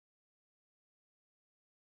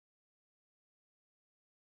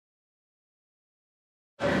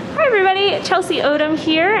Hi everybody, Chelsea Odum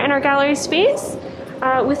here in our gallery space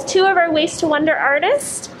with two of our Waste to Wonder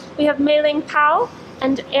artists. We have Mayling Pao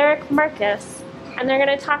and Erick Marquez, and they're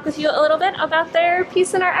going to talk with you a little bit about their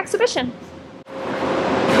piece in our exhibition.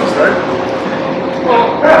 Start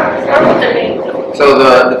with the name. So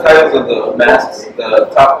the titles of the masks,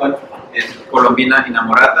 the top one is Colombina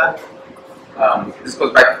Enamorada. This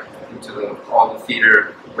goes back into all the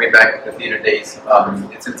theater, way back the theater days.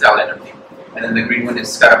 It's in Italian, I think. And then the green one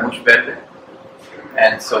is Scaramouche Verde.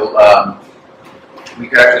 And so we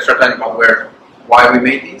could actually start talking about why we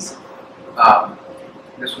made these.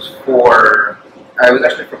 This was it was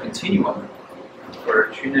actually for Continuum, for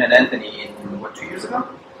Trina and Anthony in, 2 years ago?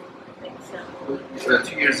 I think so.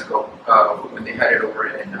 2 years ago, when they had it over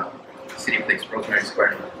in City Place, Rosemary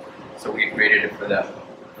Square. So we created it for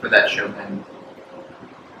that show. And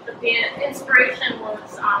the inspiration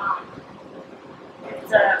was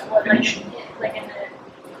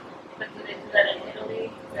in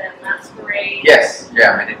Italy, the masquerade. Yes,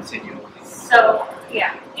 yeah, I didn't see you. So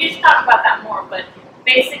yeah, you should talk about that more. But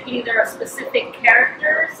basically, there are specific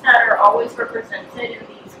characters that are always represented in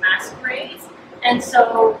these masquerades, and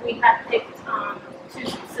so we had picked two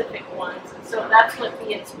specific ones, and so that's what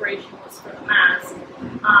the inspiration was for the mask.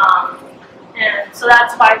 And so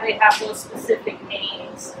that's why they have those specific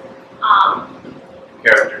names.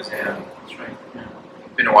 Characters, yeah, that's right. Yeah.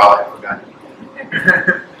 It's been a while, I forgot.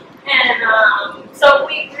 And so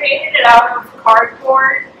we created it out of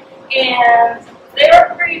cardboard, and they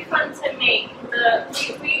were pretty fun to make.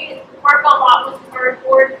 We work a lot with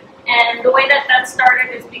cardboard, and the way that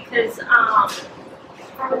started is because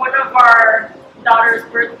for one of our daughter's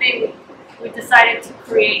birthday, we decided to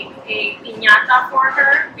create a piñata for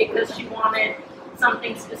her because she wanted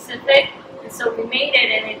something specific. And so we made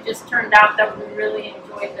it, and it just turned out that we really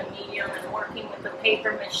enjoyed the medium and working with the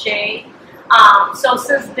paper mache. So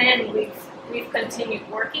since then, we've continued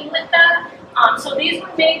working with that. So these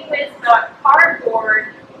were made with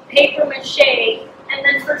cardboard, paper mache, and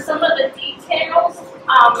then for some of the details,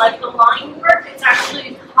 like the line work, it's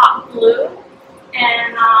actually hot glue.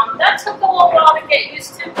 And that took a little while to get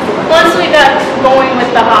used to. Once we got going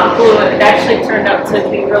with the hot glue, it actually turned out to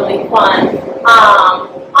be really fun.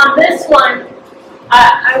 On this one,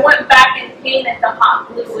 I went back and painted the hot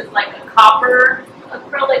glue with like a copper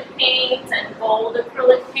acrylic paint and gold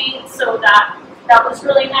acrylic paint, so that was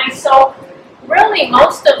really nice. So really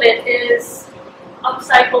most of it is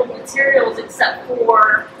upcycled materials except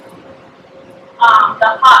for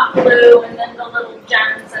the hot glue, and then the little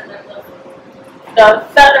gems, and then the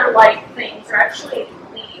feather-like things are actually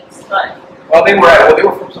leaves, but... Well, they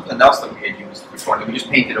were from something else that we had used before. We just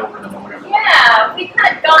painted over them or whatever. Yeah, we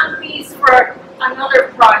had gotten these for another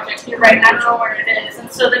project. You're right, I don't know where it is.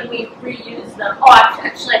 And so then we reused them. Oh,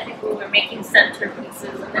 actually, I think we were making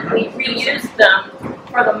centerpieces, and then we reused them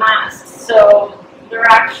for the masks. So they're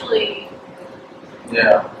actually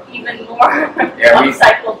even more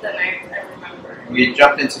upcycled than I remember. We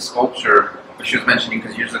jumped into sculpture, which she was mentioning,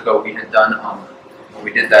 because years ago we had done, when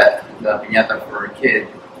we did the piñata for a kid,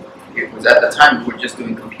 it was at the time we were just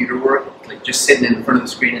doing computer work, like just sitting in front of the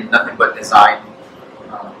screen and nothing but design,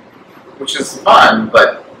 which is fun,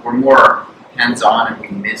 but we're more hands-on and we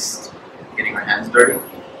missed getting our hands dirty.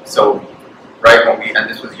 So right when and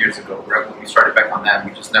this was years ago, right when we started back on that,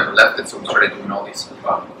 we just never left it, so we started doing all these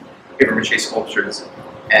paper mache sculptures,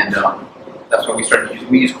 and that's what we started using.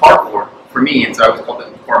 We use cardboard. For me, I always call it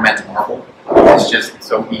poor man's marble. It's just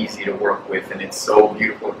so easy to work with, and it's so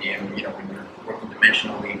beautiful at the end. When you're working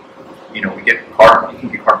dimensionally, we get cardboard. You can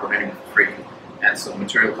get cardboard anywhere for free, and so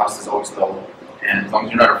material cost is always low. And as long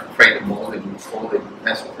as you're not afraid to mold it and fold it and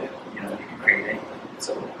mess with it, you can create anything.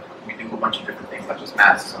 So we do a bunch of different things, not just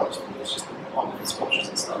masks. It's just all different sculptures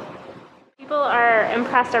and stuff. People are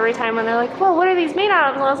impressed every time when they're like, well, what are these made out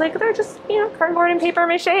of? And I was like, they're just, cardboard and paper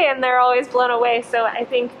mache, and they're always blown away. So I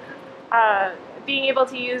think being able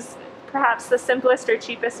to use perhaps the simplest or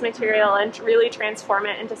cheapest material and really transform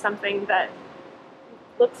it into something that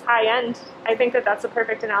looks high-end, I think that's a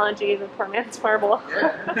perfect analogy, the poor man's marble.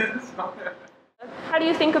 Yeah. How do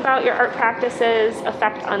you think about your art practices'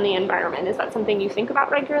 effect on the environment? Is that something you think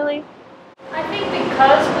about regularly? I think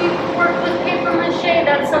because we've worked with paper mache,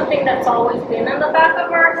 that's something that's always been in the back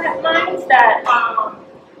of our minds, that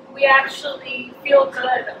we actually feel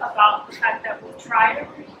good about the fact that we try to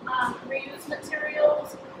reuse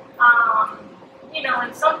materials.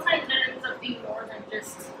 And sometimes it ends up being more than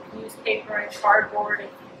just newspaper and cardboard.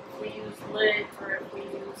 If we use lids, or if we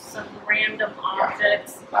use some random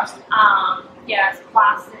objects. Plastic. Yes,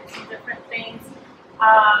 plastics and different things.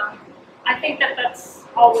 I I think that that's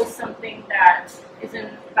always something that is in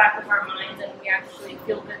the back of our minds, and we actually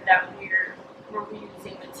feel good that we're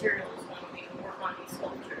reusing materials when we work on these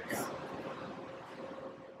sculptures.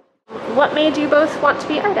 What made you both want to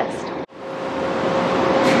be artists?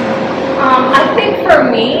 I think for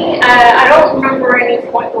me, I don't remember any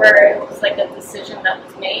point where it was like a decision that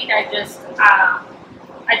was made. I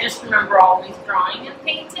just remember always drawing and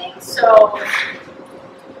painting. So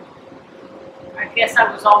I guess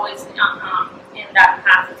I was always in that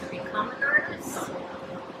path to become an artist.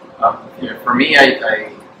 For me,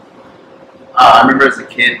 I remember as a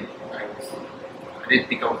kid, I didn't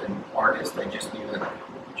think I was an artist. I just knew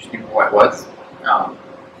who I was.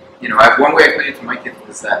 One way I put it to my kids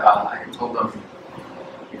was that I had told them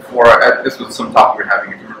before. This was some talk we were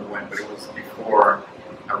having. I don't remember when, but it was before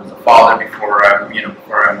I was a father, before I'm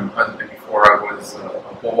a husband, before I was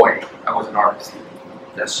a boy. I was an artist.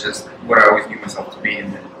 That's just what I always knew myself to be.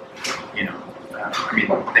 And then,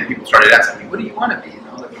 then people started asking me, "What do you want to be?"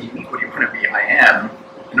 Like, what do you mean? What do you want to be? I am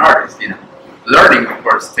an artist. Learning, of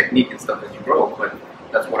course, technique and stuff as you grow, but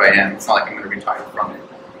that's what I am. It's not like I'm going to retire from it.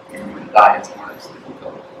 I'm going to die as an artist.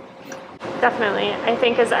 Definitely. I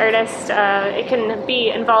think as artists, it can be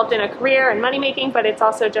involved in a career and money making, but it's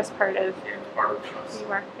also just part of who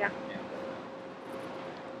you are. Yeah.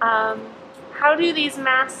 How do these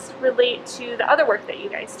masks relate to the other work that you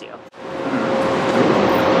guys do?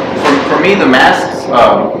 For me, the masks,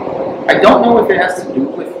 I don't know if it has to do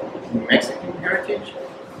with Mexican heritage,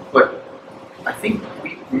 but I think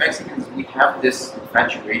we Mexicans, we have this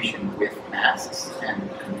infatuation with masks and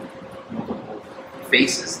multiple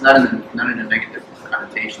faces, not in a negative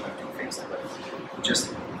connotation like two-faced, but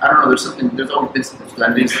just, I don't know, there's always been something to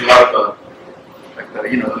that. There's a lot of the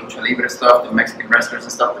lucha libre stuff, the Mexican wrestlers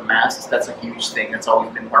and stuff, the masks, that's a huge thing. That's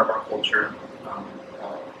always been part of our culture.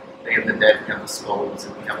 Day of the Dead, we have the skulls,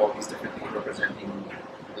 and we have all these different things representing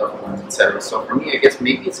loved ones, etc. So for me, I guess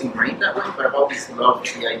maybe it's ingrained that way, but I've always loved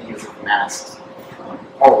the ideas of masks.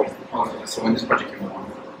 Always. So when this project came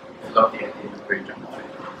along, I love the idea of the great jump.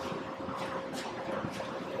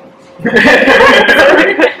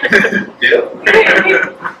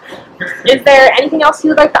 Is there anything else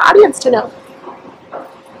you would like the audience to know?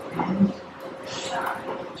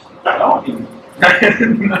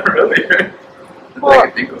 Not really.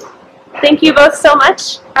 Well, thank you both so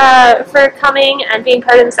much for coming and being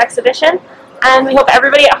part of this exhibition, and we hope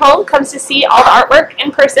everybody at home comes to see all the artwork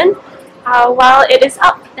in person while it is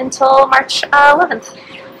up until March 11th.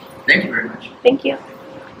 Thank you very much. Thank you.